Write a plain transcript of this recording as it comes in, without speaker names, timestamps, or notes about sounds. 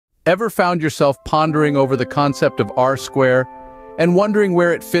Ever found yourself pondering over the concept of R-square and wondering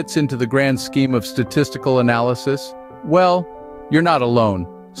where it fits into the grand scheme of statistical analysis? Well, you're not alone.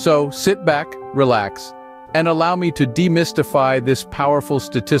 So sit back, relax, and allow me to demystify this powerful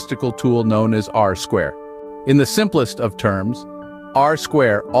statistical tool known as R-square. In the simplest of terms,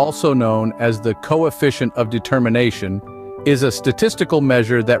 R-square, also known as the coefficient of determination, is a statistical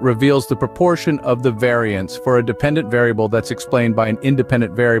measure that reveals the proportion of the variance for a dependent variable that's explained by an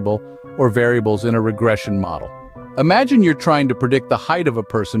independent variable or variables in a regression model. Imagine you're trying to predict the height of a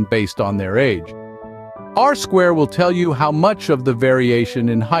person based on their age. R-square will tell you how much of the variation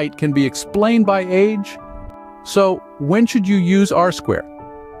in height can be explained by age. So, when should you use R-square?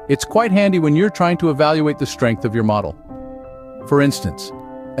 It's quite handy when you're trying to evaluate the strength of your model. For instance,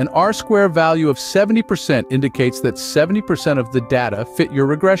 an R-square value of 70% indicates that 70% of the data fit your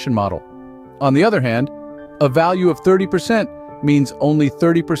regression model. On the other hand, a value of 30% means only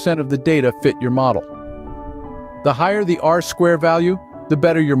 30% of the data fit your model. The higher the R-square value, the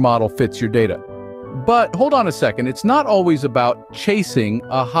better your model fits your data. But hold on a second, it's not always about chasing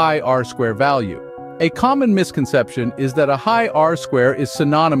a high R-square value. A common misconception is that a high R-square is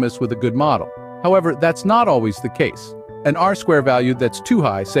synonymous with a good model. However, that's not always the case. An R-square value that's too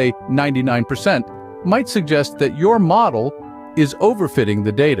high, say 99%, might suggest that your model is overfitting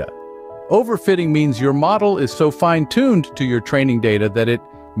the data. Overfitting means your model is so fine-tuned to your training data that it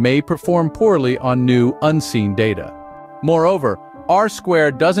may perform poorly on new, unseen data. Moreover,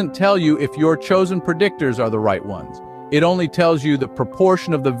 R-square doesn't tell you if your chosen predictors are the right ones. It only tells you the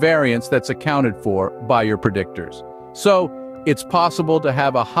proportion of the variance that's accounted for by your predictors. So, it's possible to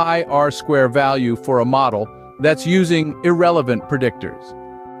have a high R-square value for a model that's using irrelevant predictors.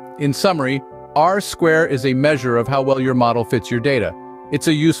 In summary, R-square is a measure of how well your model fits your data. It's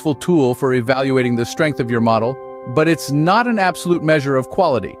a useful tool for evaluating the strength of your model, but it's not an absolute measure of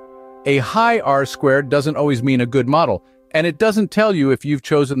quality. A high R-square doesn't always mean a good model, and it doesn't tell you if you've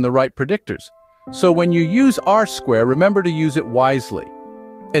chosen the right predictors. So when you use R-square, remember to use it wisely,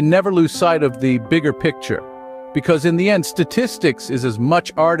 and never lose sight of the bigger picture, because in the end, statistics is as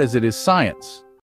much art as it is science.